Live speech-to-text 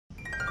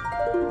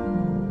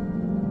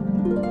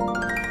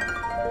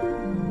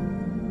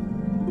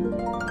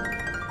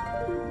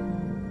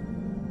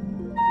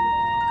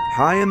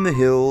High in the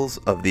hills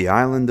of the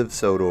island of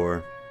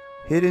Sodor,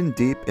 hidden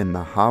deep in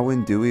the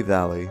Hawindui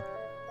Valley,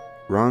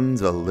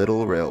 runs a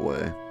little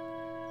railway.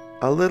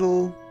 A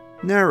little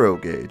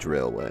narrow-gauge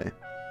railway.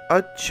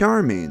 A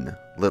charming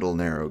little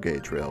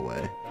narrow-gauge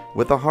railway.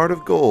 With a heart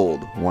of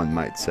gold, one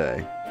might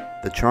say.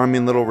 The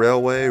charming little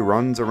railway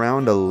runs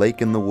around a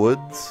lake in the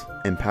woods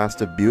and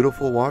past a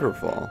beautiful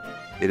waterfall.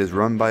 It is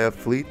run by a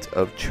fleet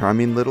of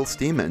charming little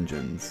steam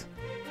engines.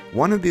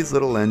 One of these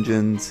little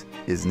engines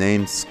is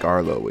named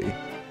Skarloey,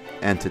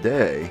 and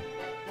today,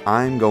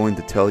 I'm going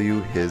to tell you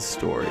his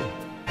story.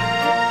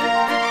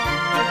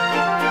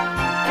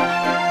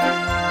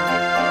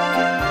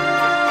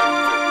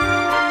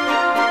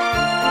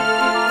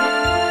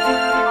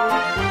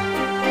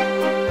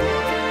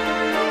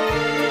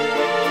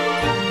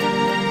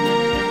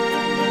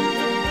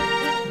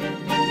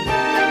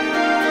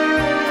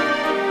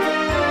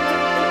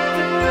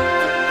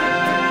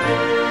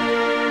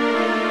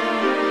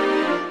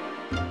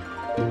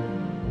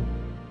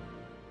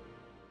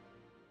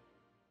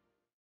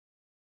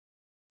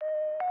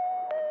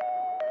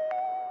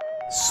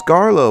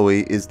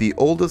 Skarloey is the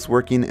oldest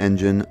working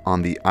engine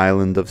on the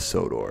island of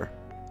Sodor.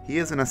 He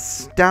is an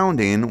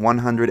astounding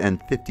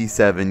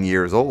 157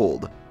 years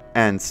old,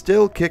 and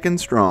still kicking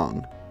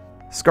strong.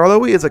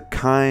 Skarloey is a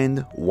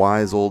kind,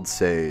 wise old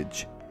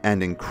sage,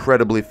 and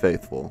incredibly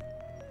faithful.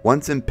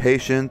 Once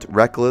impatient,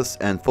 reckless,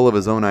 and full of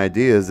his own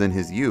ideas in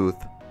his youth,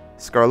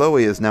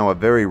 Skarloey is now a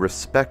very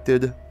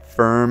respected,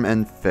 firm,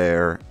 and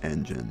fair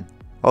engine.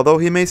 Although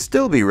he may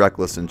still be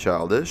reckless and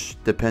childish,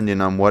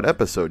 depending on what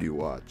episode you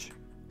watch.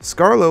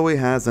 Skarloey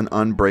has an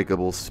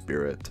unbreakable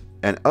spirit,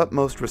 and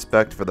utmost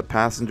respect for the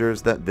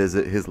passengers that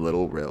visit his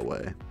little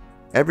railway.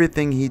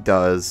 Everything he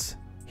does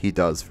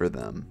for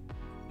them.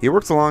 He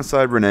works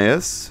alongside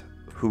Rheneas,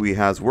 who he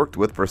has worked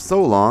with for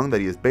so long that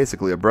he is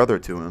basically a brother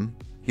to him.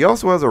 He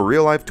also has a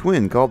real-life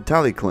twin called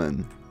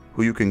Talyllyn,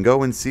 who you can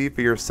go and see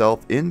for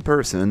yourself in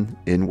person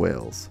in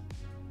Wales.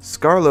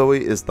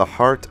 Skarloey is the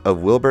heart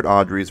of Wilbert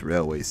Awdry's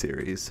Railway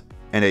series,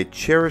 and a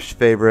cherished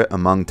favorite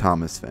among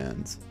Thomas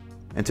fans.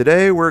 And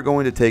today we're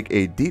going to take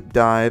a deep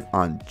dive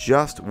on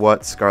just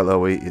what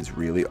Skarloey is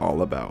really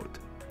all about.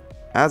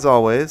 As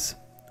always,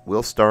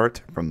 we'll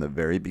start from the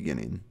very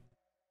beginning.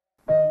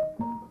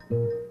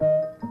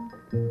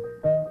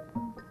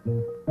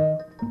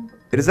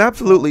 It is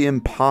absolutely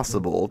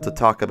impossible to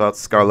talk about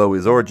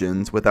Skarloey's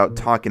origins without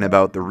talking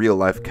about the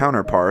real-life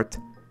counterpart,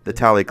 the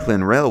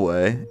Talyllyn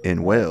Railway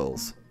in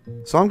Wales.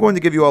 So I'm going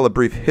to give you all a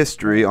brief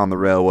history on the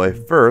railway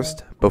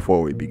first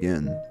before we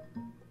begin.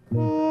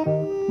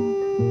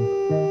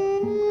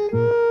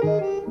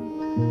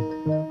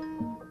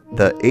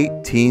 The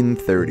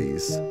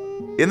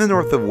 1830s. In the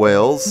north of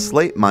Wales,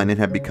 slate mining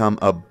had become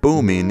a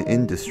booming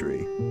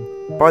industry.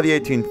 By the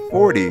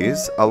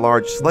 1840s, a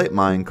large slate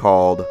mine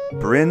called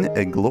Bryn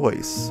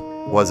Eglwys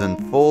was in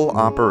full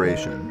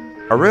operation.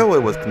 A railway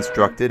was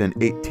constructed in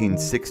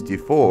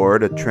 1864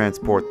 to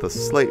transport the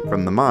slate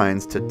from the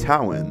mines to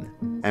Talyllyn,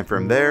 and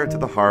from there to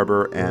the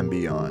harbour and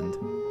beyond.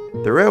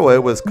 The railway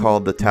was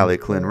called the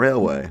Talyllyn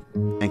Railway,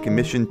 and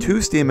commissioned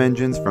 2 steam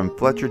engines from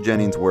Fletcher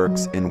Jennings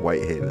Works in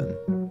Whitehaven.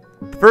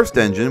 The first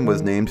engine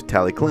was named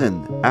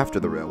Talyllyn after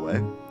the railway,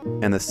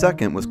 and the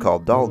second was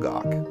called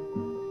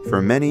Dalgach. For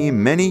many,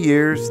 many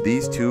years,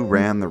 these two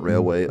ran the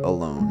railway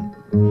alone.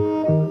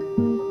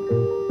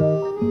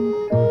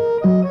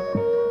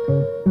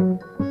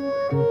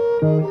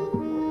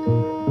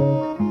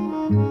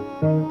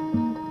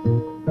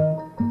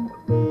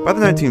 By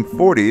the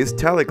 1940s,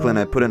 Talyllyn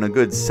had put in a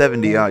good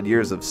 70-odd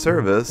years of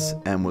service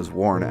and was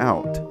worn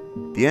out.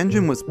 The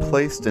engine was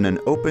placed in an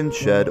open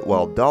shed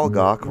while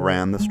Dalgach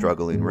ran the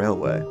struggling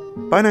railway.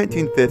 By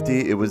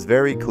 1950, it was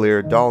very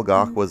clear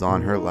Dalgach was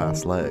on her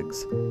last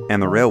legs, and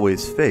the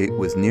railway's fate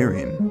was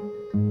nearing.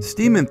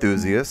 Steam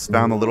enthusiasts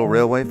found the little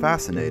railway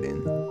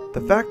fascinating.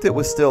 The fact it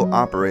was still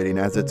operating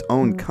as its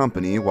own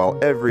company while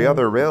every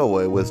other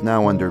railway was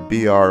now under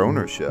BR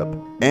ownership,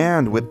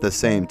 and with the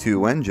same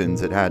 2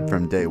 engines it had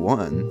from day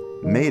one,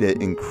 made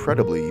it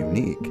incredibly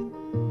unique.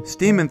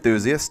 Steam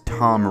enthusiast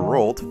Tom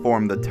Rolt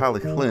formed the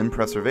Talyllyn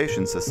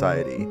Preservation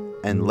Society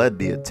and led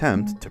the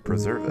attempt to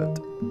preserve it.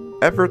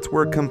 Efforts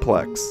were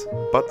complex,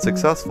 but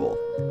successful,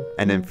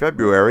 and in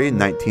February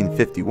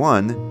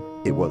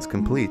 1951, it was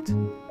complete.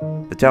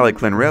 The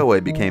Talyllyn Railway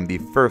became the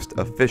first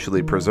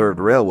officially preserved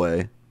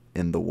railway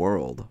in the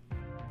world.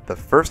 The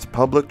first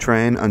public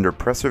train under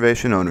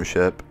preservation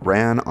ownership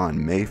ran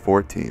on May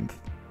 14th.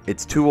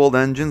 Its 2 old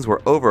engines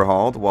were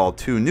overhauled while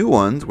 2 new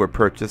ones were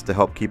purchased to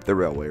help keep the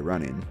railway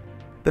running.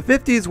 The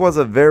 50s was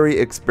a very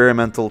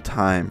experimental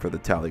time for the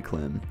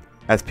Talyllyn,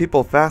 as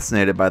people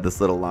fascinated by this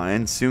little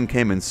line soon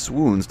came in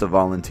swoons to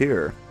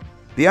volunteer.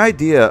 The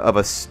idea of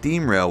a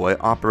steam railway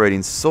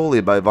operating solely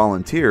by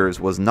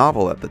volunteers was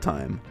novel at the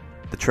time.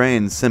 The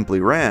trains simply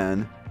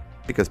ran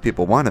because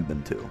people wanted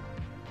them to.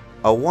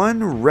 A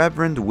one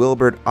Reverend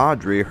Wilbert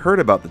Awdry heard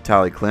about the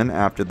Talyllyn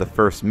after the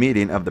first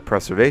meeting of the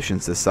Preservation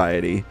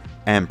Society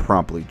and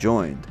promptly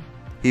joined.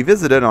 He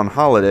visited on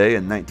holiday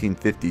in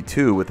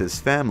 1952 with his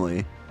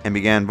family and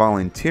began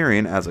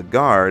volunteering as a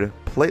guard,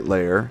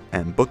 platelayer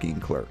and booking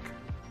clerk.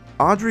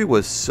 Audrey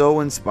was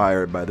so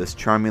inspired by this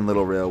charming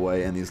little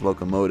railway and these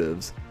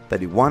locomotives that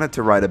he wanted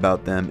to write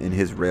about them in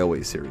his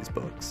Railway Series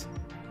books.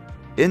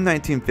 In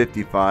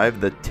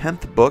 1955, the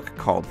 10th book,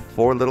 called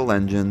Four Little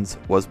Engines,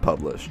 was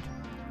published.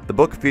 The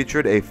book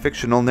featured a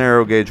fictional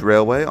narrow-gauge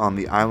railway on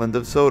the island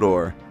of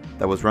Sodor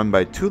that was run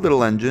by two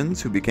little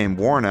engines who became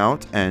worn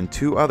out, and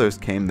two others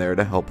came there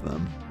to help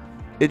them.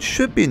 It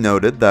should be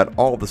noted that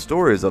all the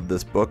stories of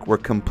this book were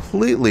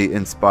completely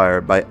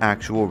inspired by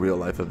actual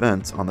real-life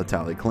events on the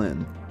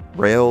Talyllyn.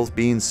 Rails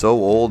being so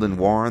old and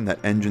worn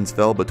that engines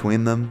fell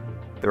between them,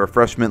 the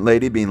refreshment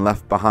lady being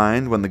left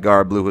behind when the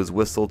guard blew his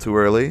whistle too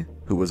early,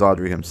 who was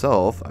Audrey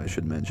himself, I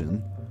should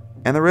mention,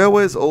 and the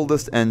railway's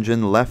oldest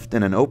engine left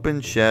in an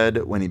open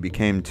shed when he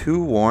became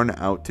too worn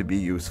out to be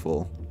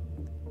useful.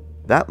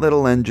 That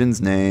little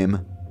engine's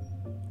name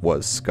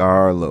was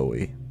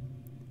Skarloey.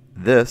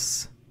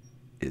 This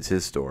is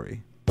his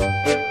story.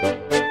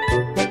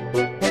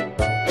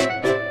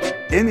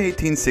 In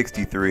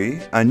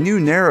 1863, a new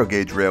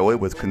narrow-gauge railway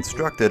was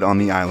constructed on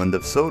the island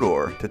of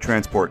Sodor to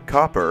transport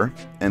copper,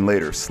 and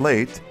later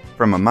slate,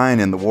 from a mine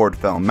in the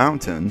Wardfell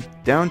Mountain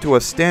down to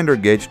a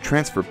standard gauge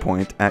transfer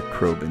point at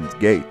Crobin's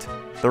Gate.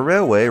 The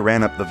railway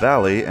ran up the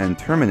valley and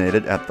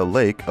terminated at the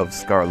lake of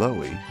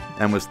Skarloey,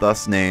 and was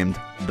thus named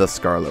the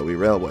Skarloey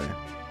Railway.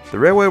 The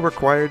railway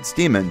required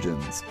steam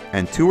engines,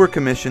 and two were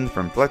commissioned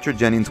from Fletcher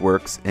Jennings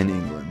Works in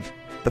England.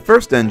 The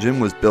first engine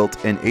was built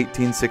in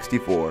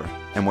 1864,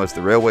 and was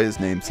the railway's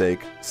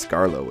namesake,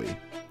 Skarloey.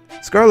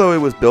 Skarloey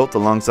was built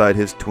alongside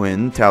his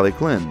twin,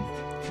 Talyllyn.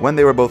 When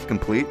they were both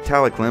complete,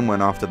 Talyllyn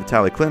went off to the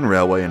Talyllyn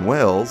Railway in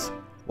Wales,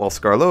 while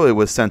Skarloey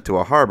was sent to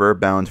a harbour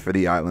bound for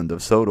the island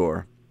of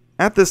Sodor.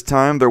 At this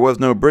time, there was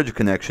no bridge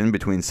connection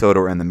between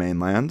Sodor and the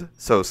mainland,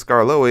 so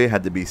Skarloey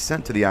had to be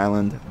sent to the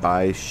island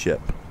by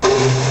ship.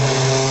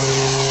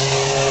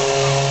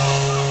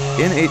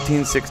 In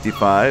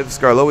 1865,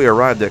 Skarloey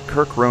arrived at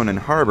Kirk Ronan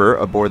Harbour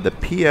aboard the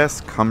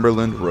PS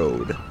Cumberland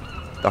Road.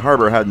 The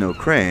harbour had no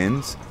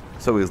cranes,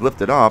 so he was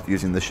lifted off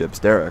using the ship's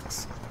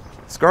derricks.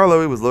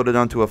 Skarloey was loaded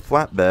onto a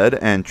flatbed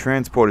and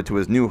transported to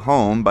his new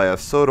home by a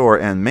Sodor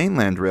and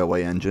mainland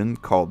railway engine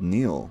called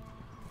Neil.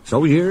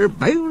 "So you're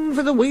bound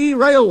for the wee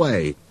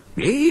railway.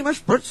 Ye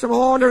must put some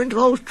order into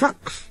those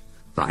trucks.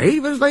 The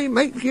havens they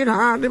make you'd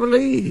hardly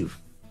believe."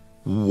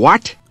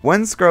 "What?"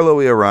 When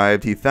Skarloey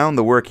arrived, he found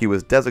the work he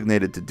was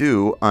designated to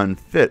do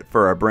unfit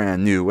for a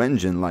brand new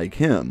engine like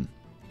him.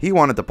 He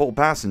wanted to pull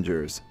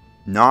passengers,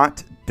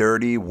 not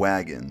dirty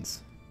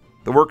wagons.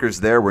 The workers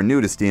there were new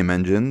to steam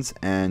engines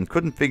and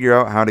couldn't figure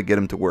out how to get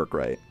them to work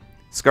right.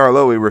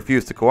 Skarloey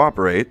refused to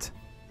cooperate,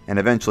 and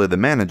eventually the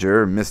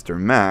manager, Mr.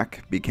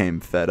 Mack, became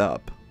fed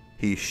up.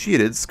 He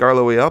sheeted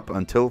Skarloey up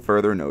until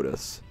further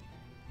notice.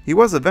 He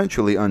was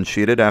eventually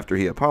unsheeted after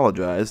he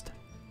apologized,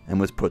 and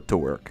was put to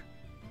work.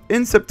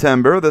 In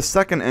September, the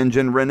second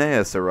engine,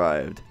 Rheneas,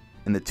 arrived,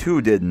 and the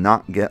two did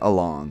not get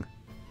along.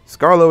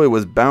 Skarloey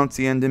was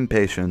bouncy and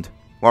impatient,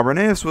 while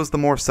Rheneas was the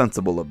more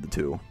sensible of the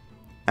two.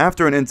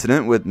 After an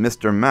incident with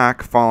Mr.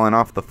 Mack falling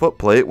off the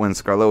footplate when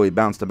Skarloey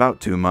bounced about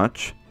too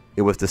much,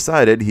 it was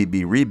decided he'd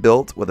be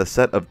rebuilt with a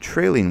set of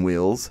trailing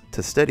wheels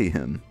to steady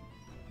him.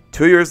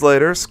 2 years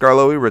later,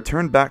 Skarloey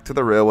returned back to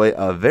the railway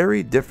a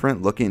very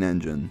different looking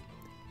engine.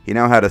 He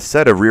now had a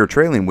set of rear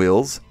trailing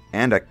wheels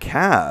and a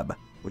cab,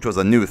 which was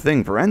a new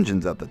thing for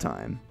engines at the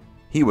time.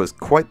 He was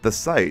quite the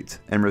sight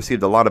and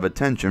received a lot of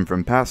attention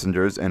from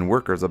passengers and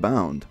workers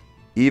abound.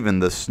 Even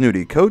the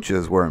snooty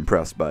coaches were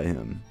impressed by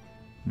him.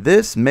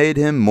 This made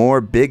him more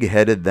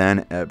big-headed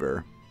than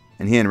ever,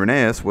 and he and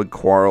Rheneas would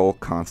quarrel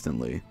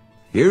constantly.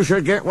 "You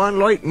should get one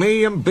like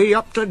me and be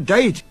up to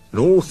date.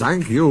 No,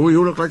 thank you.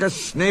 You look like a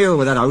snail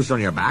with that house on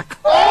your back."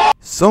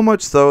 So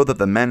much so that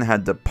the men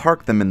had to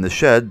park them in the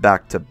shed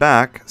back to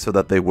back so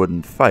that they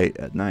wouldn't fight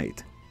at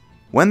night.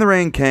 When the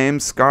rain came,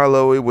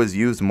 Skarloey was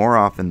used more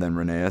often than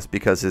Rheneas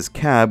because his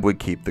cab would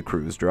keep the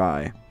crews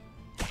dry.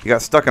 He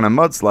got stuck in a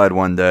mudslide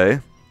one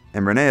day,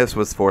 and Rheneas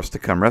was forced to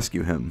come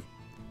rescue him.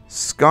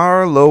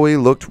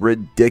 Skarloey looked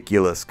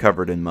ridiculous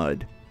covered in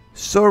mud.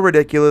 So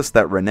ridiculous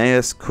that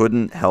Rheneas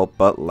couldn't help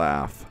but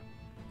laugh.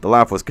 The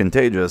laugh was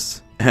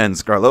contagious, and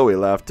Skarloey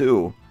laughed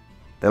too.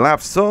 They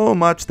laughed so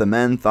much the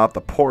men thought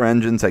the poor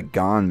engines had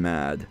gone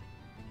mad.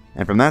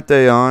 And from that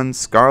day on,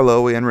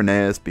 Skarloey and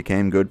Rheneas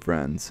became good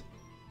friends.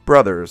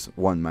 Brothers,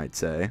 one might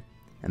say,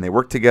 and they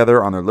worked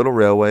together on their little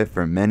railway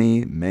for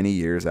many, many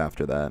years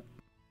after that.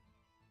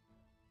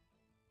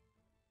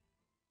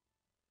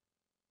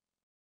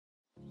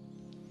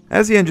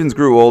 As the engines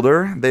grew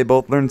older, they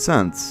both learned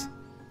sense.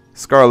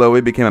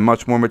 Skarloey became a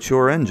much more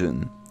mature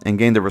engine, and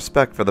gained a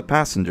respect for the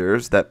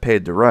passengers that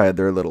paid to ride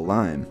their little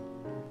line.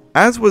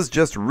 As was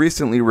just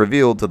recently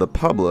revealed to the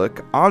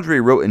public,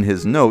 Audrey wrote in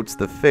his notes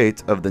the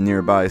fate of the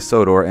nearby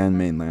Sodor and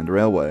mainland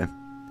railway.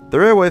 The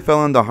railway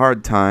fell into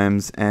hard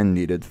times and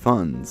needed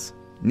funds.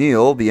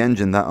 Neil, the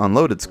engine that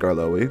unloaded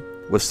Skarloey,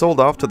 was sold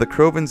off to the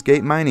Crobin's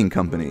Gate Mining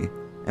Company,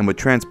 and would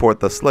transport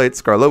the slate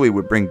Skarloey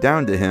would bring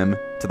down to him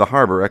to the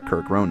harbour at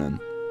Kirk Ronan.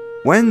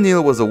 When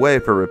Neil was away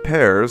for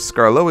repairs,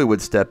 Skarloey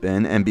would step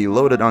in and be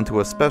loaded onto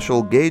a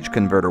special gauge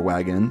converter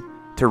wagon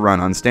to run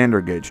on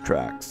standard gauge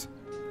tracks.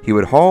 He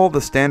would haul the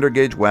standard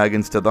gauge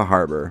wagons to the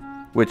harbor,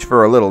 which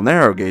for a little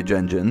narrow gauge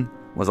engine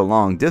was a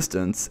long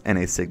distance and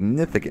a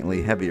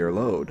significantly heavier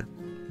load.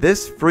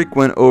 This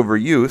frequent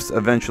overuse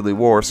eventually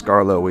wore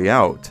Skarloey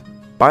out.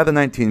 By the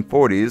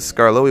 1940s,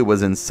 Skarloey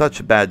was in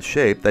such bad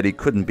shape that he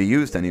couldn't be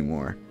used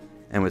anymore,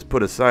 and was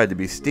put aside to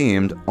be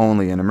steamed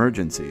only in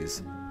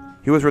emergencies.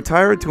 He was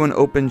retired to an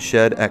open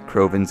shed at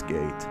Croven's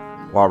Gate,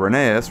 while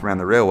Rheneas ran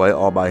the railway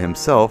all by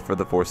himself for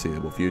the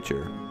foreseeable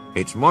future.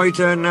 It's my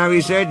turn now,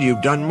 he said.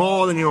 You've done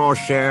more than your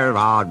share of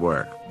hard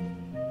work.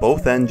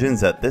 Both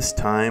engines at this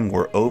time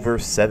were over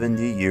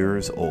 70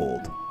 years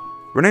old.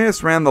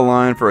 Rheneas ran the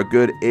line for a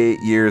good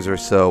 8 years or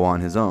so on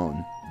his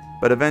own,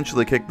 but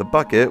eventually kicked the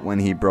bucket when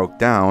he broke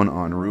down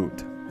en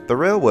route. The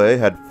railway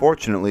had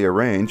fortunately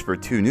arranged for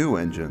 2 new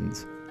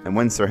engines, and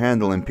when Sir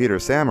Handel and Peter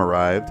Sam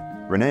arrived,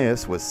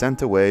 Rheneas was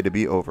sent away to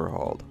be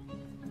overhauled.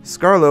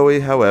 Skarloey,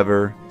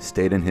 however,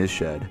 stayed in his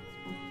shed.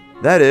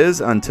 That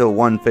is, until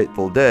one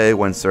fateful day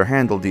when Sir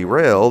Handel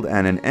derailed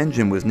and an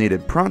engine was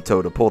needed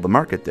pronto to pull the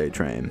market day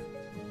train.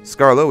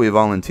 Skarloey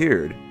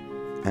volunteered,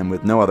 and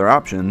with no other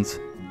options,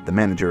 the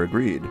manager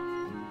agreed.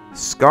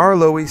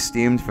 Skarloey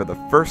steamed for the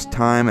first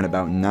time in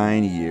about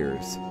 9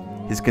 years.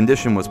 His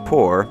condition was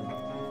poor,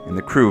 and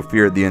the crew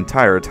feared the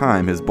entire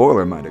time his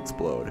boiler might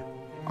explode.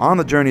 On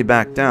the journey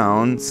back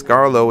down,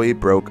 Skarloey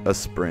broke a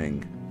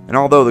spring, and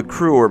although the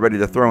crew were ready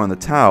to throw in the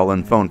towel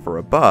and phone for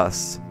a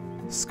bus,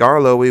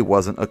 Skarloey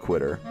wasn't a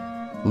quitter.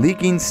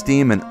 Leaking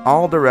steam in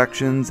all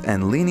directions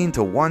and leaning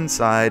to one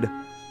side,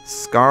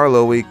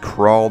 Skarloey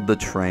crawled the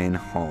train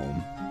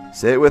home.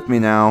 Say it with me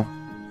now.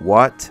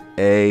 What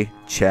a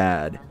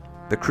Chad.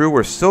 The crew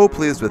were so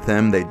pleased with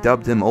him they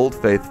dubbed him Old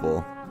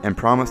Faithful and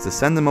promised to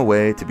send him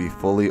away to be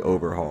fully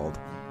overhauled.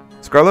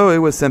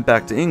 Skarloey was sent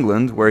back to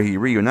England where he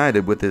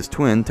reunited with his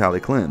twin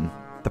Talyllyn,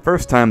 the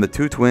first time the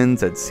two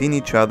twins had seen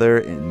each other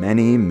in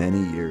many,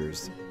 many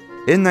years.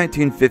 In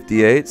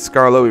 1958,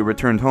 Skarloey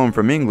returned home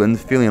from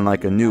England feeling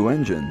like a new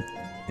engine,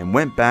 and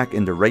went back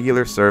into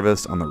regular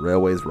service on the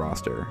railway's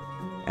roster.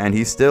 And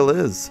he still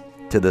is,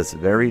 to this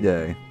very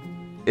day.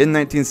 In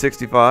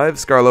 1965,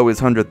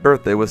 Skarloey's 100th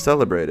birthday was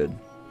celebrated.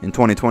 In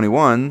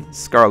 2021,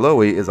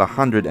 Skarloey is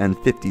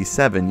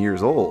 157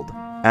 years old,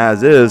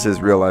 as is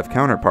his real-life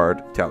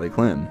counterpart,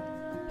 Talyllyn.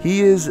 He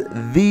is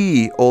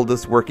the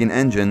oldest working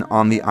engine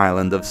on the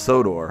island of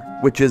Sodor,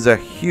 which is a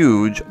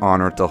huge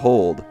honor to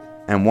hold,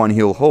 and one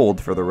he'll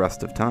hold for the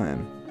rest of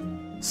time.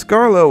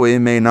 Skarloey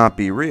may not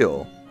be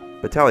real,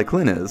 but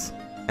Talyllyn is,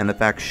 and the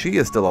fact she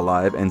is still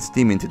alive and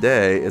steaming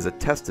today is a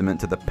testament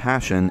to the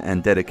passion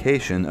and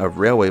dedication of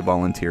railway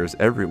volunteers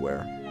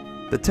everywhere.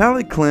 The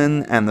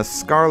Talyllyn and the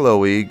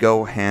Skarloey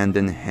go hand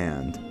in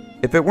hand.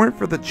 If it weren't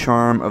for the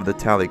charm of the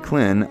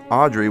Talyllyn,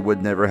 Audrey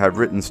would never have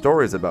written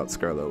stories about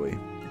Skarloey.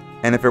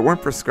 And if it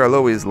weren't for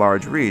Skarloey's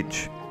large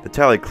reach, the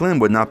Talyllyn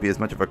would not be as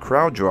much of a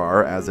crowd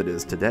drawer as it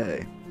is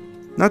today.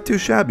 Not too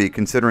shabby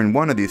considering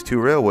one of these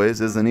two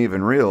railways isn't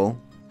even real.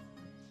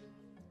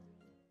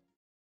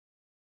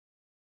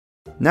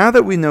 Now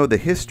that we know the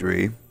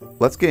history,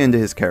 let's get into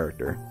his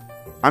character.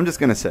 I'm just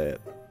gonna say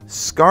it.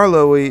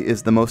 Skarloey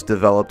is the most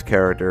developed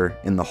character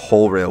in the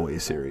whole Railway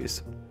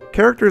series.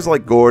 Characters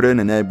like Gordon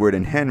and Edward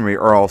and Henry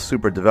are all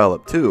super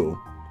developed too,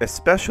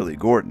 especially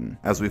Gordon,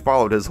 as we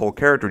followed his whole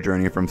character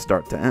journey from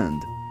start to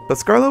end. But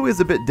Skarloey is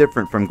a bit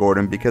different from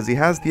Gordon because he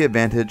has the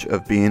advantage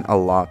of being a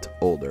lot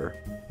older,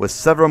 with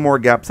several more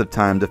gaps of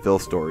time to fill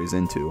stories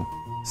into.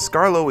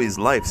 Skarloey's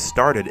life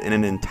started in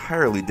an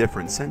entirely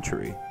different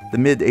century, the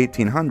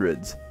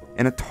mid-1800s,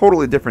 in a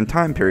totally different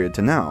time period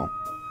to now.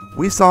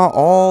 We saw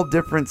all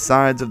different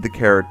sides of the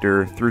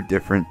character through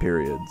different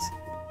periods.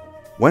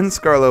 When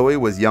Skarloey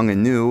was young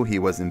and new, he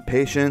was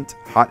impatient,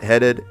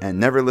 hot-headed, and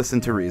never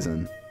listened to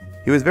reason.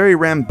 He was very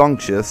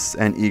rambunctious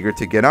and eager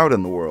to get out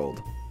in the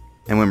world.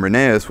 And when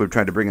Rheneas would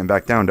try to bring him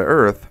back down to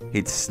earth,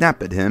 he'd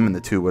snap at him and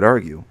the two would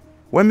argue.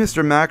 When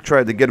Mr. Mac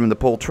tried to get him to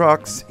pull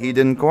trucks, he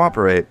didn't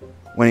cooperate.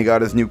 When he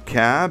got his new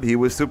cab, he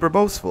was super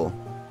boastful.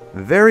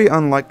 Very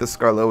unlike the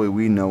Skarloey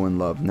we know and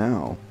love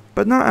now,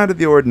 but not out of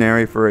the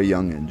ordinary for a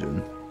young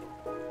engine.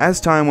 As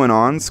time went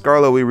on,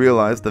 Skarloey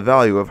realized the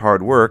value of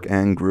hard work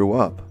and grew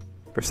up.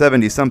 For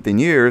 70-something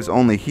years,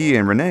 only he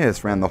and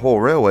Rheneas ran the whole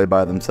railway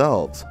by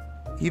themselves.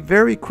 He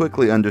very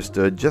quickly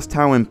understood just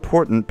how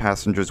important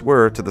passengers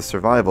were to the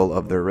survival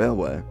of their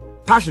railway.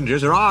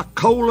 Passengers are our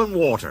coal and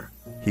water,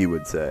 he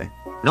would say.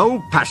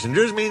 No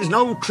passengers means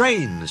no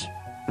trains.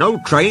 No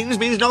trains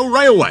means no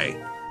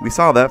railway. We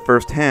saw that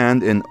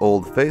firsthand in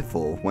Old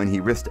Faithful when he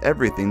risked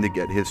everything to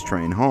get his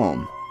train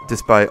home,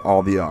 despite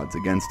all the odds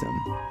against him.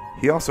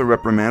 He also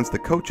reprimands the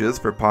coaches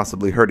for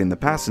possibly hurting the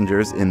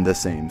passengers in the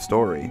same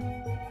story.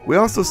 We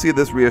also see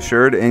this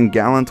reassured in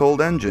Gallant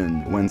Old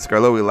Engine, when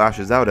Skarloey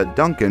lashes out at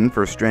Duncan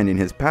for stranding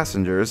his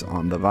passengers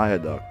on the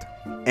viaduct.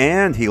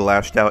 And he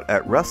lashed out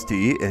at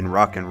Rusty in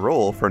Rock and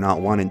Roll for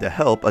not wanting to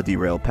help a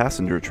derailed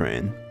passenger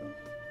train.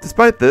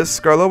 Despite this,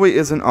 Skarloey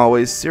isn't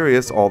always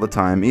serious all the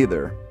time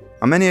either.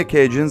 On many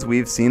occasions,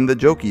 we've seen the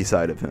jokey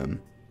side of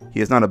him.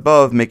 He is not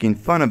above making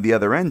fun of the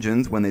other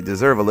engines when they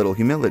deserve a little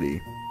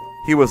humility.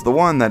 He was the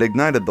one that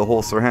ignited the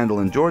whole Sir Handel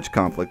and George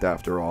conflict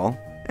after all,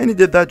 and he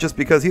did that just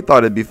because he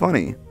thought it'd be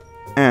funny.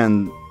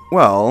 And,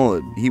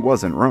 well, he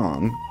wasn't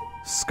wrong.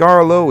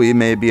 Skarloey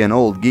may be an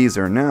old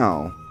geezer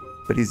now,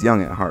 but he's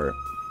young at heart.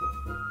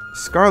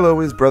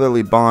 Skarloey's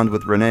brotherly bond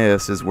with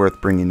Rheneas is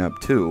worth bringing up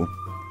too.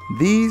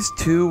 These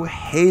two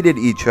hated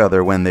each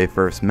other when they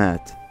first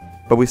met,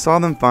 but we saw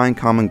them find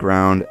common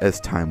ground as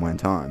time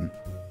went on.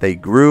 They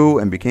grew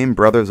and became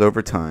brothers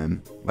over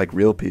time, like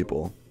real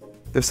people.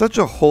 There's such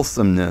a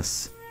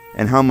wholesomeness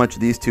in how much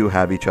these two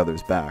have each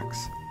other's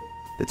backs.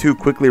 The two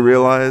quickly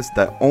realized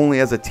that only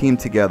as a team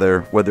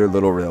together would their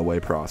little railway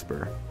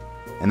prosper.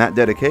 And that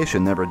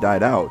dedication never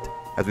died out,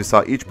 as we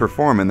saw each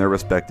perform in their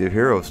respective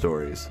hero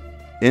stories.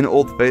 In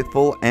Old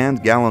Faithful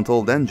and Gallant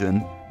Old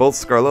Engine, both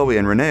Skarloey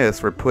and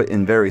Rheneas were put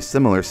in very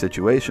similar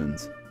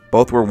situations.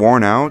 Both were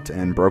worn out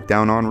and broke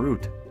down en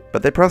route,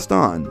 but they pressed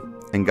on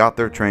and got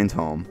their trains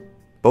home.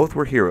 Both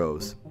were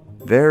heroes.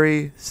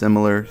 Very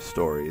similar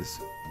stories.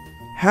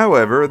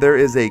 However, there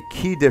is a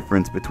key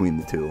difference between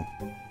the two.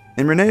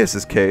 In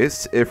Rheneas'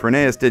 case, if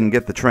Rheneas didn't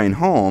get the train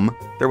home,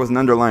 there was an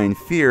underlying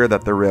fear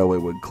that the railway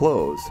would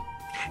close.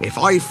 If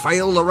I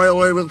fail, the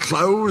railway will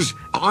close.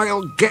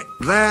 I'll get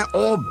there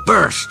or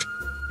burst.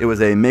 It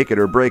was a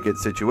make-it-or-break-it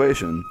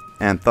situation,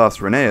 and thus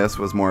Rheneas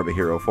was more of a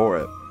hero for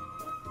it.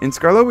 In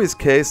Skarloey's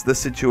case, the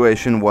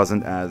situation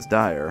wasn't as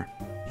dire.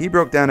 He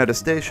broke down at a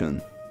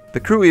station. The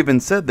crew even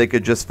said they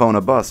could just phone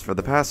a bus for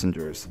the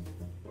passengers.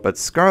 But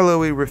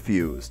Skarloey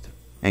refused,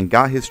 and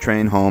got his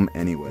train home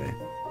anyway.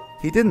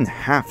 He didn't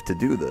have to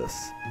do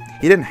this.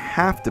 He didn't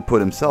have to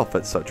put himself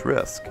at such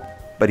risk.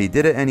 But he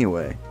did it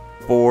anyway,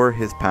 for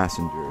his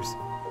passengers.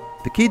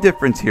 The key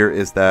difference here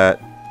is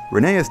that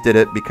Rheneas did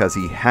it because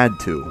he had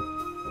to.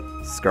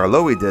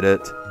 Skarloey did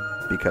it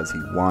because he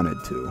wanted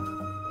to.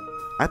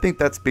 I think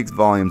that speaks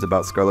volumes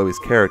about Skarloey's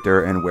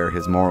character and where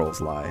his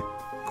morals lie.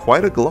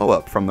 Quite a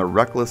glow-up from the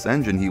reckless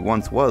engine he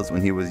once was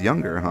when he was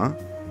younger, huh?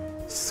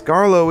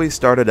 Skarloey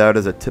started out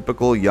as a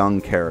typical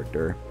young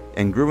character,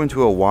 and grew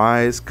into a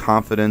wise,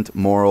 confident,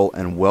 moral,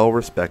 and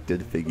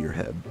well-respected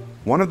figurehead.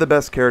 One of the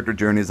best character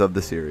journeys of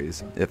the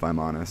series, if I'm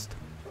honest.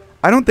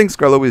 I don't think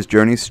Skarloey's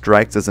journey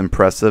strikes as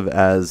impressive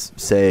as,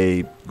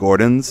 say,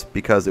 Gordon's,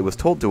 because it was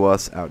told to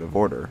us out of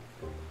order.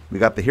 We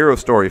got the hero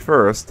story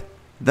first,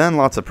 then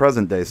lots of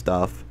present-day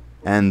stuff,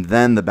 and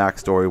then the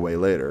backstory way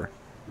later.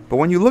 But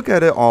when you look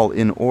at it all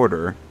in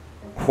order,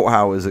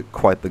 wow, is it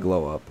quite the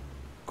glow-up.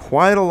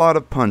 Quite a lot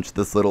of punch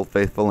this little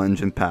faithful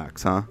engine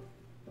packs, huh?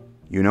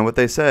 You know what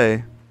they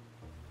say,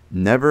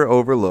 never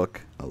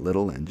overlook a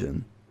little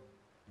engine.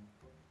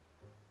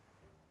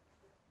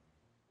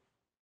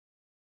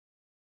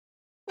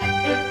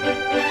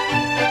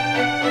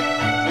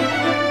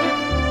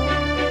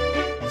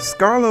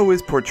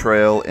 Skarloey's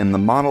portrayal in the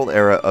model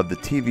era of the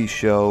TV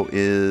show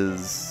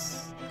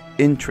is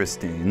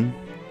interesting,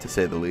 to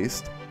say the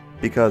least,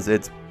 because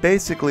it's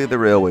basically the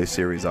Railway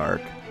Series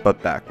arc,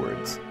 but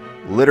backwards.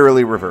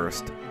 Literally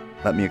reversed.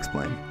 Let me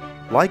explain.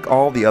 Like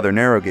all the other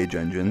narrow gauge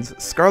engines,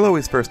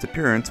 Skarloey's first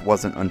appearance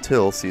wasn't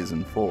until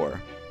Season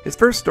 4. His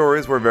first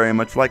stories were very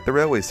much like the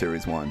Railway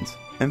Series ones,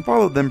 and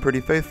followed them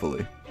pretty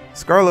faithfully.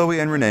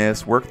 Skarloey and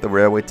Rheneas worked the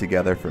railway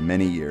together for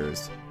many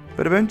years,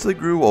 but eventually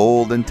grew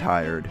old and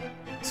tired.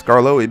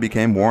 Skarloey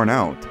became worn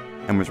out,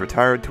 and was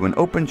retired to an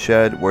open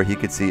shed where he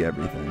could see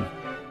everything.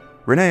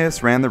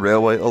 Rheneas ran the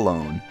railway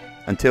alone,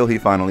 until he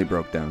finally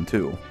broke down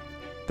too.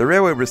 The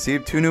railway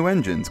received 2 new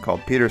engines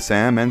called Peter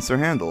Sam and Sir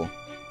Handel,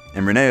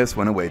 and Rheneas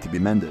went away to be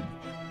mended.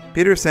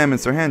 Peter Sam and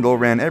Sir Handel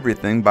ran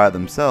everything by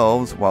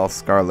themselves while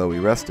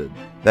Skarloey rested.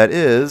 That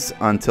is,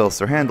 until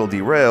Sir Handel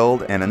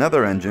derailed and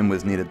another engine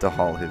was needed to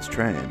haul his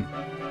train.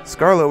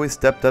 Skarloey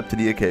stepped up to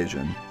the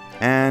occasion,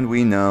 and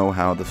we know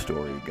how the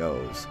story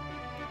goes.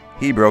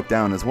 He broke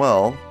down as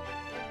well,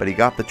 but he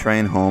got the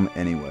train home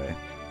anyway.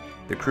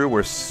 The crew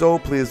were so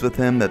pleased with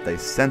him that they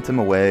sent him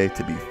away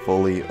to be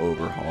fully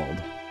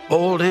overhauled.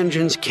 Old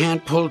engines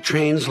can't pull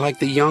trains like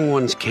the young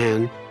ones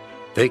can.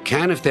 They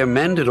can if they're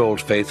mended,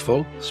 Old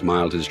Faithful,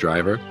 smiled his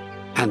driver.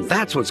 And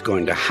that's what's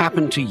going to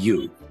happen to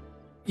you.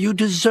 You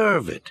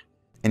deserve it.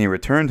 And he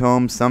returned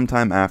home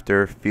sometime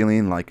after,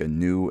 feeling like a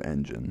new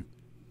engine.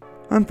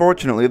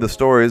 Unfortunately, the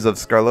stories of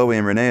Skarloey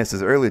and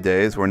Rheneas' early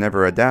days were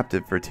never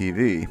adapted for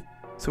TV,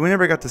 so we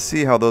never got to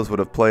see how those would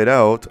have played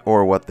out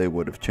or what they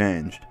would have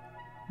changed.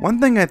 One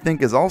thing I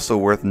think is also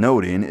worth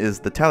noting is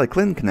the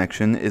Talyllyn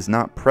connection is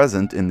not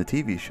present in the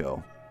TV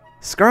show.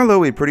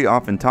 Skarloey pretty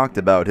often talked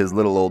about his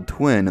little old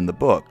twin in the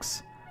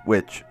books,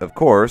 which, of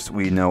course,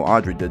 we know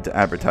Audrey did to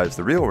advertise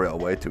the real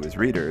railway to his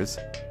readers,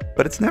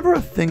 but it's never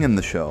a thing in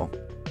the show.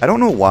 I don't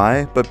know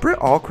why, but Britt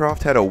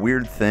Allcroft had a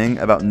weird thing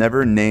about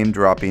never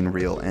name-dropping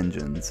real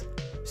engines.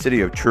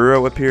 City of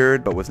Truro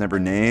appeared, but was never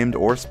named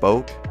or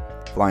spoke.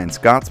 Flying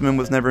Scotsman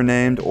was never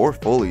named or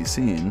fully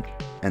seen,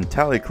 and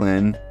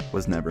Talyllyn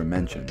was never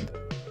mentioned.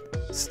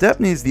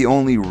 Stepney's the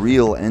only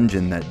real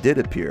engine that did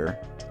appear,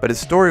 but his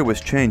story was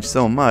changed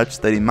so much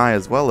that he might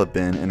as well have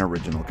been an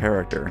original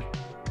character.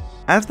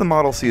 As the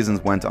model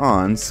seasons went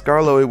on,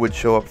 Skarloey would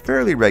show up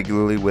fairly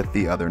regularly with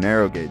the other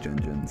narrow gauge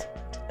engines.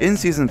 In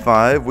Season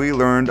 5, we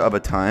learned of a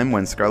time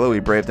when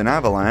Skarloey braved an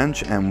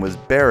avalanche and was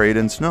buried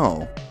in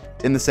snow.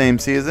 In the same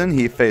season,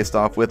 he faced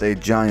off with a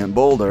giant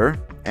boulder,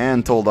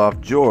 and told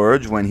off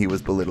George when he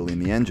was belittling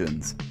the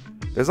engines.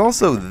 There's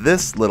also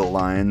this little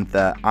line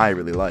that I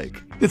really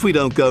like. If we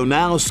don't go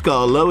now,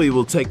 Skarloey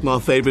will take my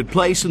favorite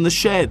place in the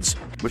sheds.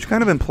 Which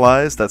kind of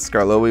implies that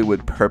Skarloey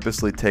would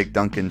purposely take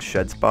Duncan's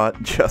shed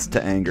spot just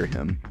to anger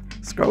him.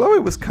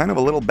 Skarloey was kind of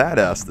a little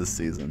badass this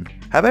season.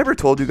 Have I ever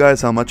told you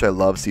guys how much I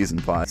love Season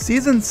 5?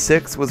 Season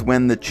 6 was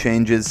when the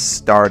changes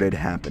started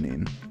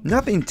happening.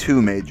 Nothing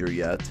too major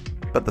yet,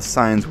 but the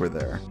signs were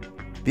there.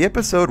 The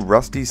episode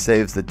Rusty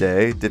Saves the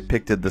Day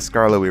depicted the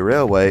Skarloey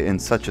Railway in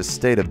such a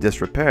state of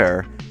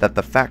disrepair that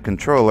the Fat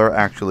Controller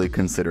actually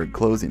considered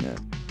closing it.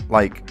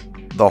 Like,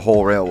 the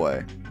whole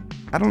railway.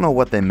 I don't know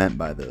what they meant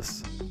by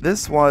this.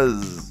 This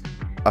was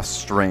a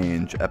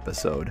strange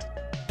episode.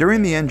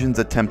 During the engine's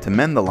attempt to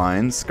mend the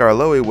line,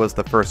 Skarloey was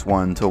the first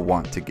one to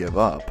want to give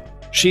up.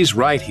 She's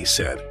right, he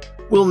said.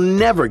 We'll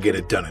never get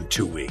it done in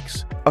 2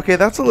 weeks. Okay,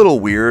 that's a little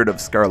weird of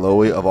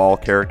Skarloey of all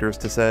characters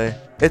to say.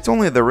 It's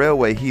only the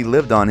railway he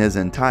lived on his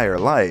entire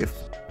life,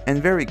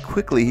 and very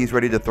quickly he's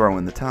ready to throw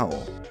in the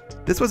towel.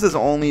 This was his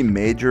only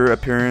major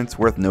appearance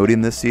worth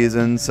noting this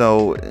season,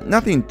 so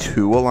nothing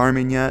too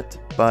alarming yet,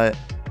 but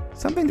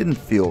something didn't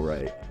feel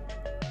right.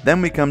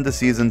 Then we come to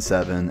Season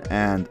 7,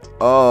 and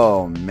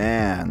oh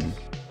man,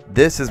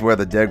 this is where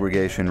the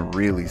degradation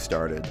really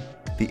started.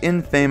 The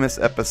infamous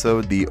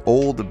episode The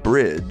Old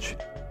Bridge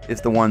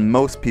is the one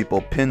most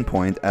people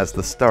pinpoint as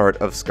the start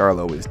of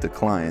Skarloey's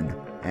decline,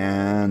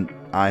 and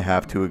I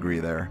have to agree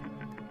there.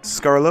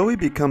 Skarloey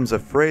becomes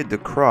afraid to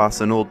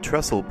cross an old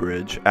trestle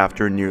bridge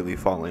after nearly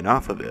falling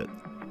off of it,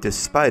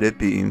 despite it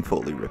being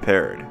fully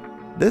repaired.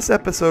 This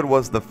episode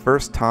was the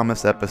first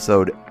Thomas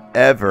episode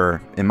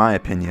ever, in my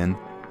opinion,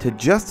 to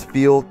just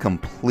feel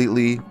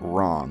completely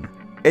wrong.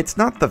 It's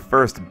not the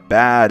first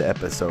bad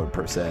episode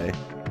per se,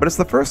 but it's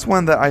the first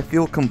one that I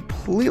feel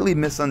completely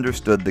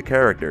misunderstood the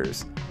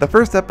characters. The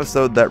first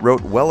episode that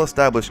wrote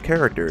well-established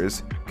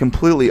characters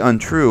completely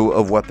untrue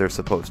of what they're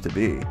supposed to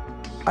be.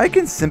 I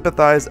can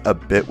sympathize a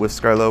bit with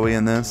Skarloey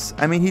in this.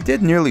 I mean, he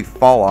did nearly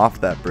fall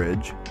off that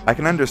bridge. I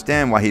can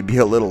understand why he'd be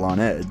a little on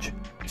edge.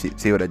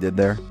 See what I did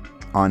there?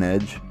 On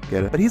edge,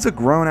 get it? But he's a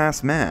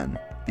grown-ass man,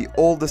 the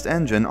oldest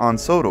engine on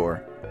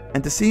Sodor,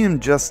 and to see him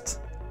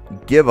just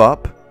give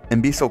up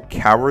and be so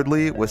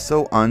cowardly was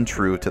so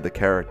untrue to the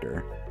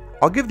character.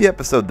 I'll give the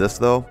episode this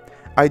though.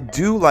 I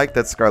do like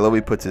that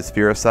Skarloey puts his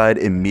fear aside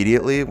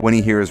immediately when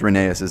he hears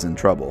Rheneas is in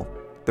trouble.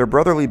 Their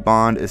brotherly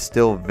bond is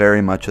still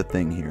very much a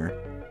thing here,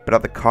 but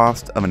at the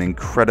cost of an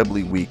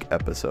incredibly weak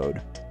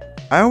episode.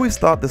 I always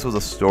thought this was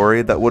a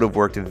story that would have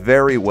worked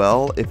very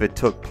well if it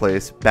took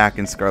place back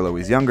in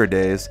Skarloey's younger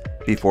days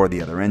before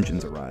the other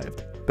engines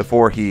arrived,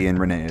 before he and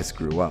Rheneas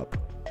grew up.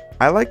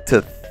 I like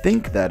to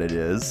think that it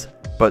is,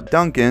 but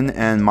Duncan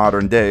and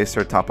modern-day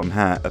Sir Topham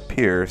Hatt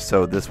appear,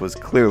 so this was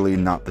clearly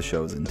not the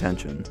show's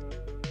intention.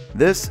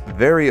 This,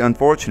 very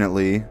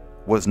unfortunately,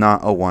 was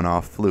not a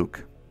one-off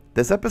fluke.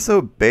 This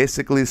episode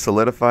basically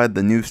solidified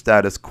the new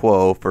status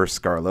quo for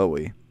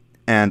Skarloey.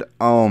 And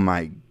oh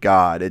my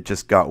god, it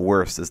just got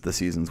worse as the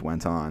seasons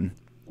went on.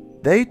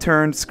 They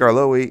turned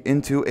Skarloey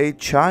into a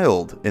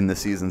child in the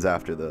seasons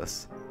after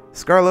this.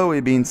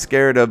 Skarloey being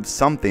scared of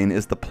something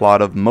is the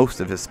plot of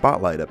most of his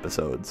Spotlight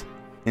episodes.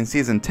 In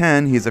Season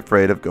 10, he's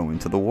afraid of going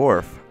to the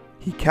wharf.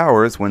 He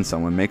cowers when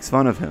someone makes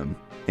fun of him.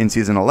 In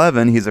Season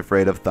 11, he's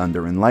afraid of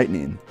thunder and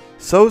lightning,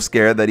 so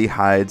scared that he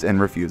hides and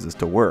refuses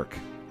to work.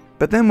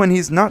 But then when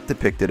he's not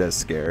depicted as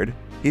scared,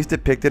 he's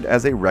depicted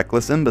as a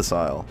reckless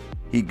imbecile.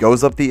 He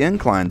goes up the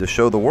incline to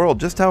show the world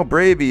just how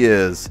brave he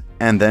is,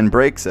 and then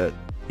breaks it.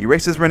 He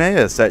races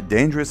Rheneas at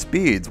dangerous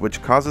speeds,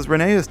 which causes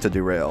Rheneas to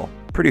derail.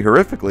 Pretty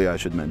horrifically, I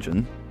should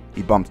mention.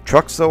 He bumps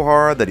trucks so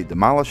hard that he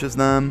demolishes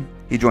them.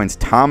 He joins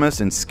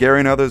Thomas in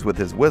scaring others with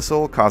his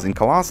whistle, causing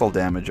colossal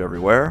damage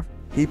everywhere.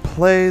 He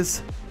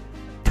plays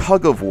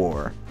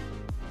tug-of-war,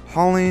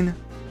 hauling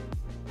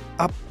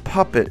a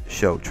puppet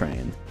show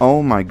train.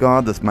 Oh my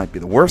god, this might be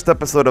the worst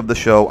episode of the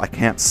show. I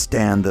can't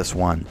stand this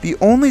one. The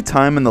only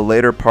time in the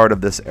later part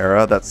of this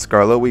era that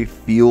Skarloey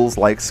feels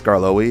like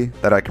Skarloey,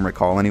 that I can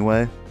recall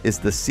anyway, is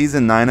the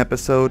Season 9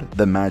 episode,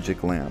 The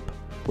Magic Lamp,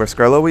 where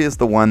Skarloey is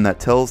the one that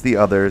tells the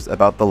others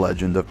about the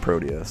legend of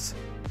Proteus.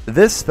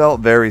 This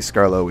felt very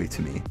Skarloey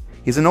to me.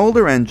 He's an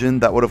older engine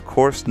that would of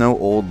course know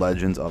old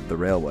legends of the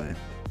railway.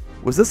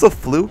 Was this a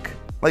fluke?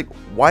 Like,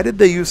 why did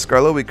they use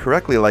Skarloey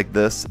correctly like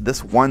this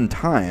one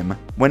time,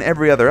 when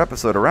every other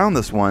episode around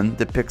this one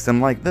depicts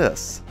him like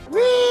this?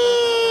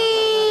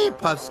 Whee!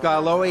 Puff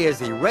Skarloey as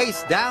he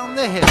raced down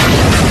the hill.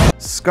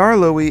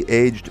 Skarloey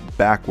aged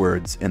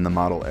backwards in the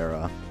model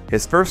era.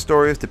 His first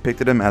stories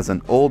depicted him as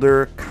an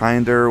older,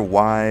 kinder,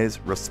 wise,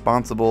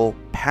 responsible,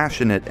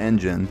 passionate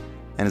engine,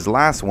 and his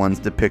last ones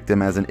depict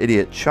him as an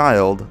idiot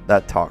child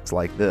that talks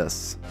like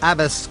this.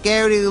 I'm a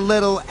scaredy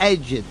little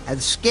engine, and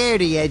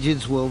scaredy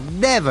engines will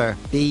never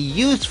be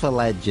useful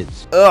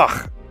engines.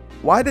 Ugh!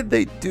 Why did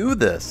they do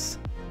this?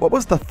 What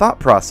was the thought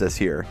process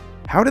here?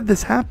 How did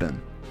this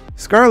happen?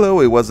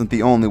 Skarloey wasn't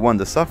the only one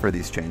to suffer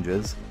these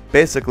changes.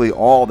 Basically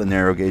all the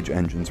narrow gauge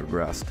engines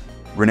regressed.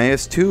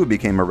 Rheneas too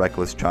became a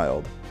reckless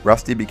child.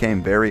 Rusty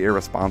became very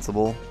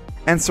irresponsible.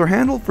 And Sir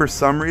Handel for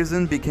some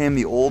reason became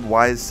the old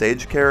wise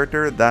sage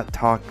character that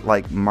talked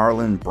like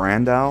Marlon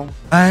Brando.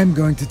 I'm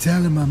going to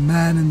tell him a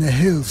Man in the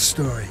Hills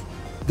story.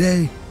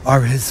 They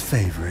are his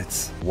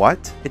favorites.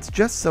 What? It's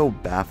just so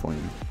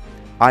baffling.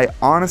 I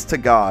honest to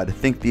God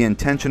think the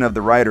intention of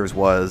the writers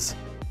was,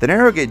 the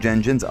narrow gauge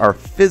engines are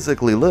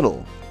physically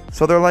little,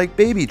 so they're like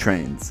baby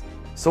trains.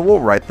 So we'll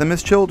write them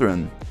as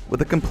children,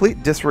 with a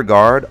complete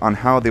disregard on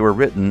how they were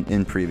written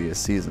in previous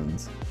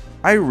seasons.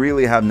 I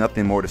really have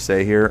nothing more to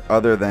say here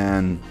other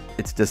than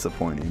it's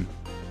disappointing.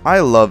 I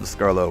love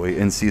Skarloey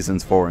in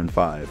seasons 4 and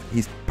 5.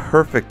 He's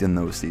perfect in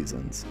those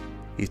seasons.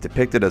 He's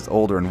depicted as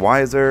older and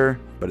wiser,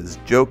 but his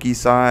jokey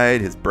side,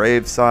 his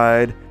brave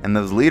side, and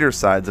those leader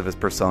sides of his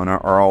persona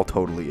are all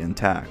totally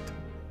intact.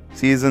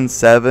 Season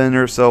 7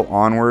 or so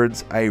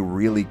onwards, I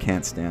really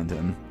can't stand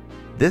him.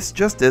 This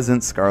just isn't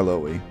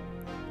Skarloey.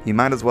 He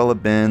might as well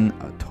have been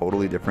a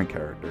totally different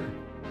character.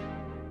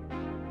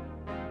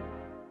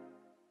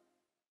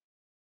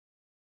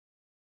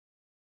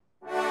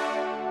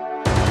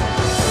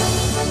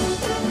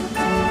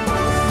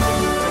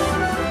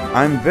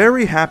 I'm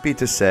very happy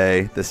to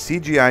say the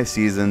CGI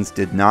seasons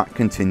did not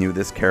continue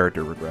this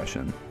character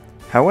regression.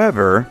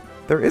 However,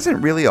 there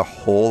isn't really a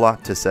whole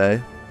lot to say.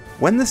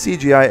 When the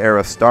CGI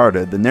era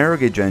started, the narrow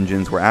gauge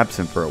engines were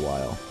absent for a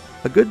while.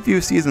 A good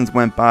few seasons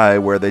went by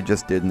where they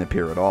just didn't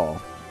appear at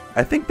all.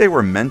 I think they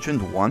were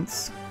mentioned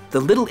once. The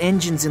little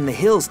engines in the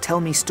hills tell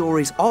me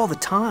stories all the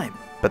time.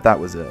 But that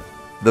was it.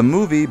 The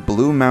movie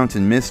Blue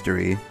Mountain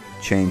Mystery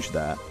changed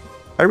that.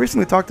 I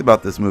recently talked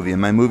about this movie in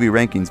my movie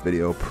rankings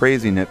video,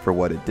 praising it for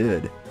what it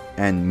did.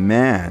 And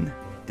man,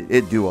 did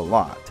it do a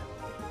lot.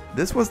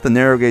 This was the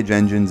narrow gauge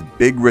engine's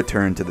big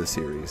return to the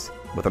series,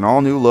 with an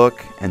all new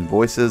look and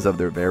voices of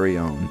their very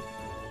own.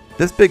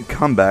 This big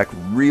comeback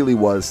really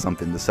was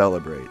something to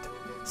celebrate.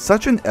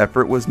 Such an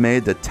effort was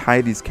made to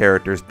tie these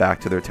characters back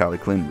to their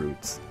Talyllyn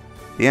roots.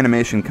 The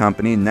animation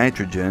company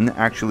Nitrogen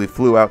actually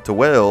flew out to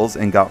Wales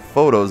and got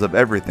photos of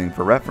everything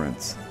for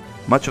reference.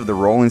 Much of the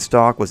rolling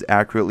stock was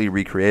accurately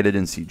recreated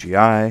in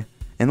CGI,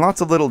 and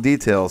lots of little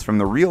details from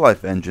the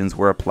real-life engines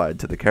were applied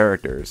to the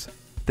characters.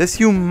 This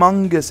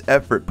humongous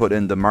effort put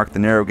in to mark the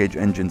narrow gauge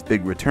engine's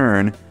big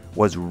return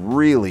was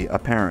really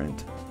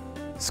apparent.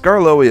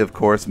 Skarloey, of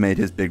course, made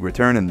his big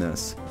return in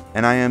this,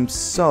 and I am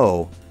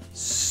so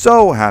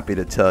happy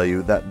to tell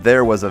you that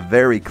there was a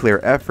very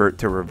clear effort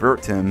to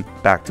revert him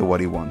back to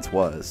what he once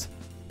was.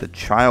 The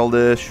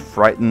childish,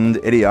 frightened,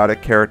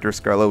 idiotic character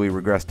Skarloey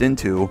regressed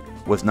into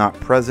was not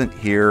present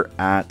here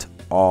at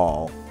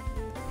all.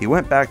 He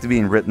went back to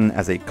being written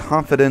as a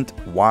confident,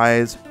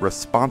 wise,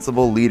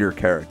 responsible leader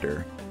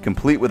character,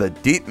 complete with a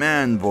deep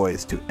man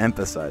voice to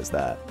emphasize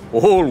that.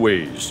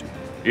 Always.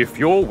 If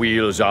your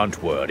wheels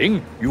aren't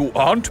whirring, you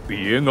aren't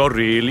being a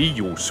really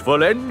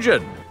useful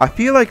engine. I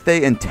feel like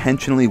they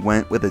intentionally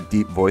went with a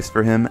deep voice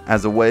for him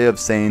as a way of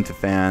saying to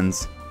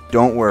fans,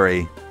 don't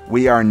worry,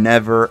 we are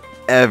never,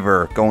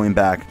 ever going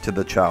back to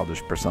the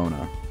childish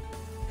persona.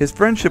 His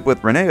friendship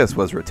with Rheneas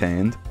was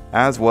retained,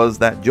 as was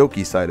that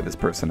jokey side of his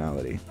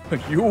personality.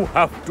 You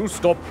have to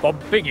stop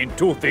bumping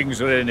into things,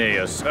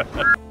 Rheneas.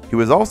 He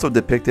was also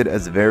depicted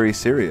as very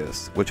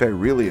serious, which I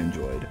really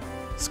enjoyed.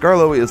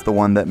 Skarloey is the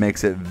one that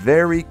makes it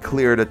very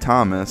clear to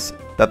Thomas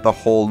that the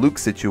whole Luke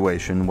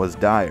situation was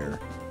dire,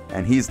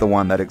 and he's the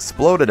one that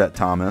exploded at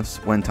Thomas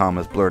when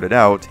Thomas blurted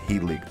out he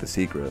leaked the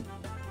secret.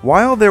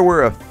 While there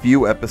were a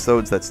few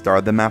episodes that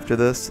starred them after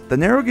this, the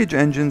narrow gauge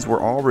engines were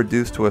all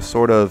reduced to a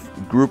sort of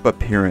group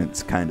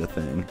appearance kind of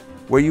thing,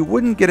 where you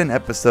wouldn't get an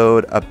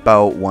episode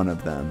about one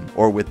of them,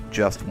 or with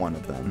just one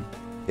of them.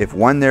 If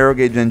one narrow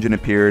gauge engine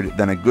appeared,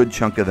 then a good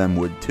chunk of them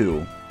would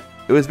too.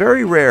 It was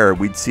very rare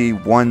we'd see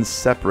one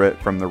separate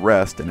from the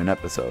rest in an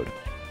episode.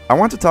 I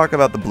want to talk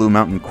about the Blue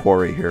Mountain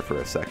Quarry here for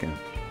a second.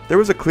 There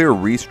was a clear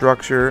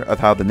restructure of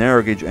how the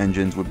narrow gauge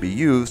engines would be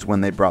used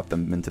when they brought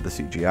them into the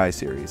CGI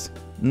series.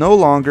 No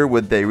longer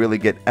would they really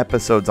get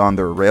episodes on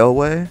their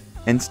railway.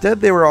 Instead,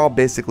 they were all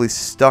basically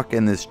stuck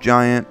in this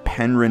giant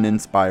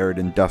Penryn-inspired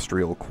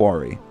industrial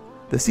quarry.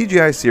 The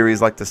CGI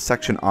series liked to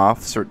section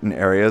off certain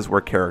areas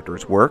where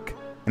characters work,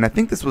 and I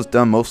think this was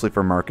done mostly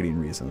for marketing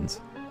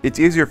reasons. It's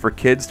easier for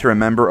kids to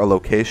remember a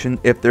location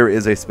if there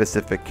is a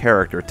specific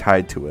character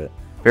tied to it.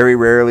 Very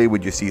rarely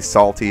would you see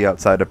Salty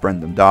outside of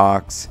Brendam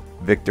Docks,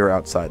 Victor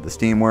outside the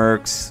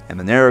Steamworks, and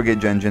the narrow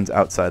gauge engines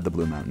outside the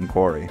Blue Mountain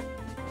Quarry.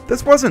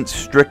 This wasn't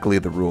strictly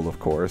the rule, of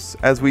course,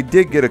 as we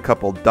did get a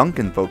couple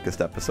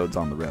Duncan-focused episodes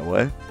on the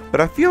railway,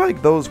 but I feel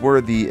like those were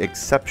the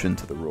exception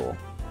to the rule.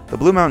 The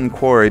Blue Mountain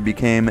Quarry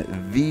became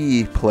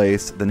the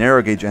place the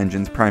narrow gauge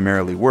engines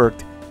primarily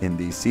worked in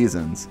these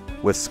seasons,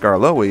 with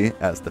Skarloey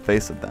as the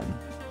face of them.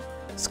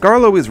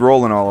 Skarloey's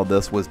role in all of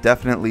this was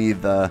definitely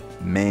the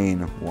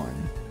main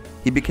one.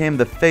 He became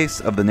the face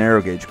of the Narrow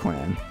Gauge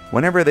clan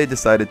whenever they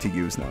decided to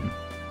use them.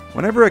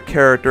 Whenever a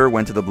character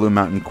went to the Blue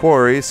Mountain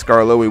Quarry,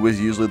 Skarloey was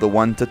usually the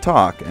one to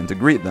talk and to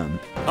greet them.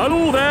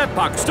 Hello there,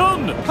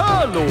 Paxton!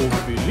 Hello,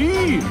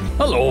 Billy!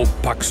 Hello,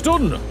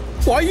 Paxton!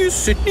 Why is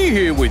Sydney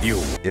here with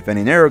you? If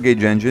any Narrow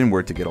Gauge engine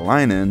were to get a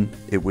line in,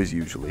 it was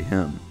usually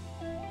him.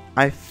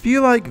 I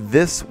feel like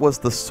this was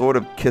the sort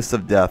of kiss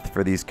of death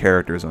for these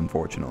characters,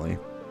 unfortunately.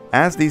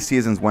 As these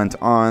seasons went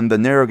on, the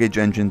Narrow Gauge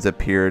engines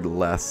appeared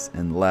less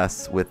and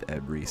less with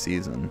every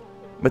season.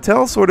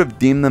 Mattel sort of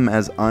deemed them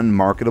as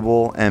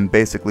unmarketable and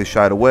basically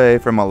shied away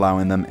from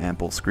allowing them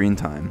ample screen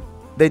time.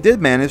 They did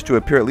manage to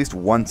appear at least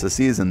once a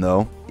season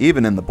though,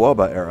 even in the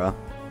Boba era,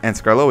 and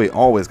Skarloey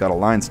always got a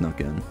line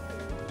snuck in.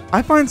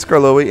 I find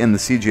Skarloey in the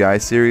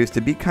CGI series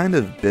to be kind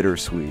of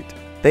bittersweet.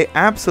 They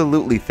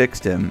absolutely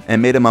fixed him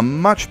and made him a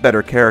much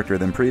better character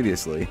than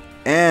previously,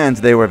 and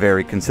they were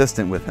very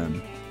consistent with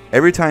him.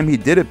 Every time he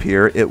did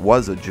appear, it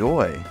was a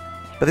joy.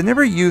 But they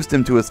never used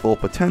him to his full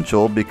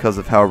potential because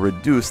of how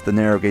reduced the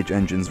Narrow Gauge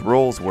engine's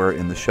roles were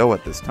in the show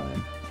at this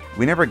time.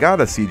 We never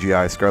got a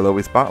CGI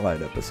Skarloey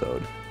Spotlight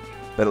episode.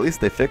 But at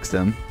least they fixed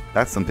him.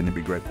 That's something to be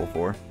grateful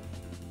for.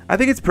 I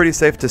think it's pretty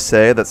safe to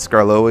say that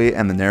Skarloey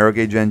and the Narrow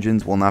Gauge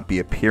engines will not be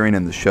appearing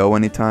in the show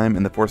anytime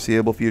in the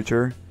foreseeable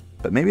future,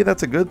 but maybe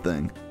that's a good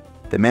thing.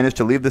 They managed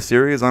to leave the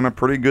series on a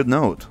pretty good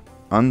note,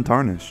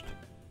 untarnished.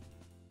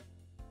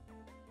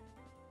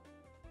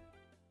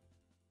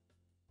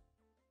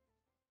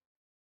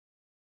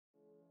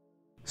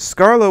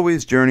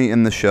 Skarloey's journey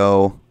in the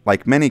show,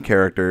 like many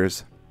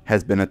characters,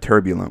 has been a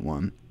turbulent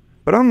one.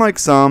 But unlike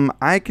some,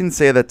 I can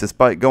say that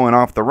despite going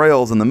off the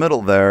rails in the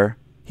middle there,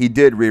 he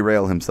did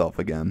re-rail himself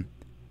again,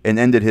 and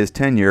ended his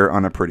tenure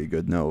on a pretty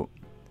good note.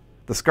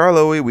 The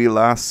Skarloey we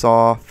last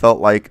saw felt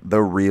like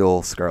the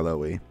real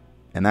Skarloey,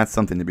 and that's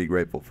something to be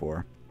grateful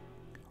for.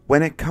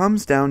 When it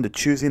comes down to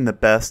choosing the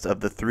best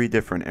of the three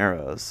different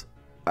eras,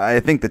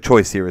 I think the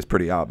choice here is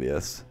pretty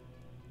obvious.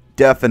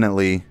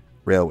 Definitely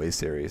Railway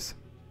Series.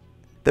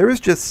 There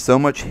is just so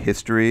much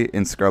history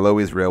in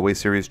Skarloey's Railway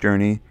Series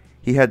journey.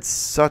 He had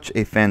such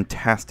a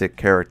fantastic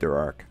character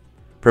arc.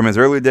 From his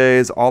early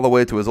days all the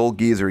way to his old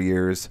geezer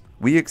years,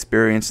 we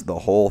experienced the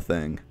whole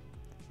thing.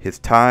 His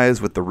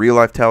ties with the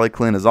real-life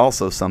Talyllyn is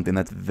also something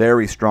that's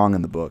very strong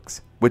in the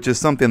books, which is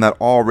something that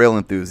all rail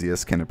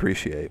enthusiasts can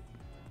appreciate.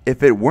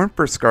 If it weren't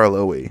for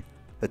Skarloey,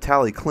 the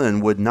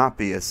Talyllyn would not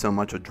be as so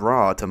much a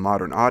draw to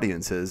modern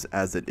audiences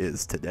as it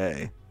is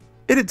today.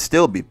 It'd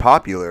still be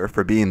popular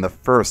for being the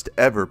first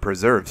ever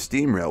preserved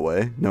steam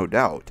railway, no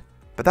doubt,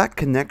 but that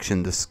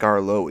connection to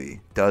Skarloey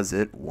does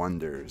it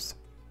wonders.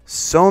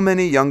 So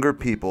many younger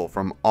people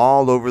from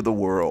all over the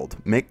world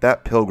make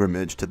that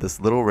pilgrimage to this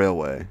little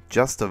railway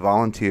just to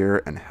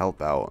volunteer and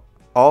help out,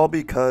 all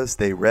because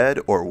they read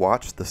or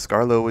watched the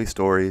Skarloey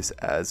stories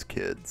as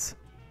kids.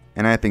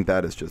 And I think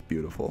that is just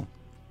beautiful.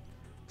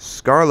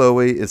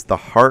 Skarloey is the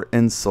heart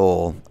and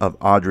soul of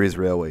Audrey's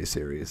Railway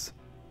series,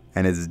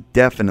 and is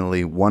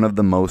definitely one of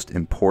the most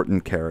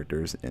important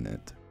characters in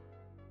it.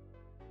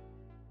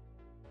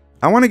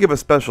 I want to give a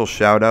special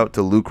shout out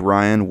to Luke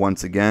Ryan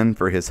once again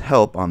for his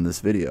help on this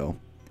video,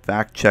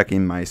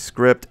 fact-checking my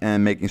script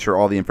and making sure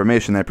all the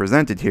information I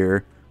presented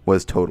here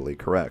was totally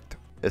correct,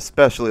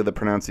 especially the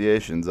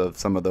pronunciations of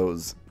some of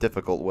those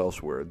difficult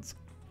Welsh words.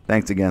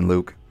 Thanks again,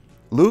 Luke.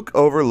 Luke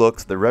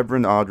overlooks the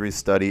Reverend Audrey's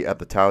study at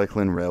the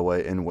Talyllyn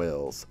Railway in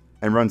Wales,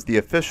 and runs the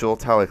official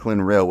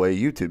Talyllyn Railway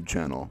YouTube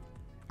channel.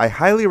 I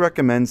highly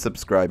recommend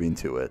subscribing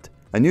to it.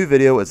 A new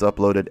video is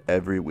uploaded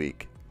every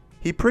week.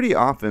 He pretty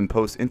often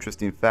posts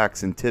interesting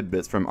facts and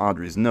tidbits from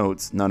Audrey's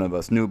notes none of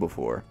us knew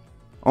before.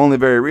 Only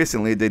very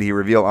recently did he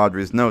reveal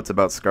Audrey's notes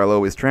about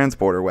Skarloey's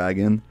transporter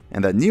wagon,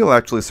 and that Neil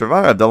actually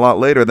survived a lot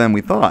later than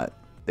we thought.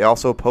 They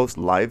also post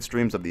live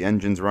streams of the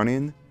engines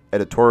running,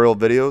 editorial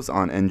videos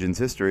on engines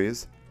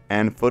histories,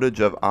 and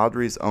footage of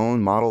Audrey's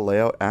own model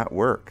layout at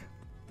work.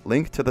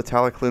 Link to the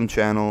Talyllyn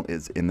channel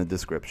is in the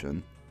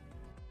description.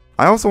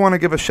 I also want to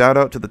give a shout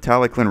out to the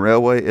Talyllyn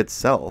Railway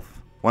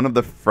itself, one of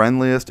the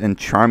friendliest and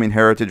charming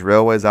heritage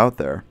railways out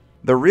there.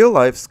 The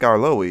real-life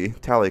Skarloey,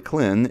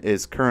 Talyllyn,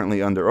 is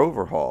currently under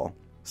overhaul,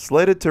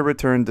 slated to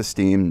return to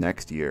steam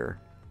next year.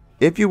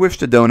 If you wish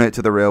to donate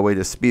to the railway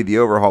to speed the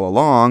overhaul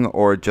along,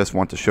 or just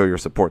want to show your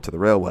support to the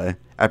railway,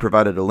 I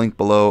provided a link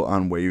below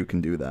on where you can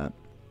do that.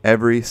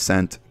 Every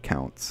cent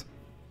counts.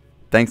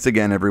 Thanks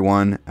again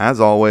everyone, as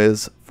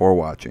always, for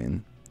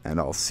watching, and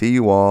I'll see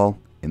you all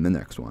in the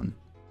next one.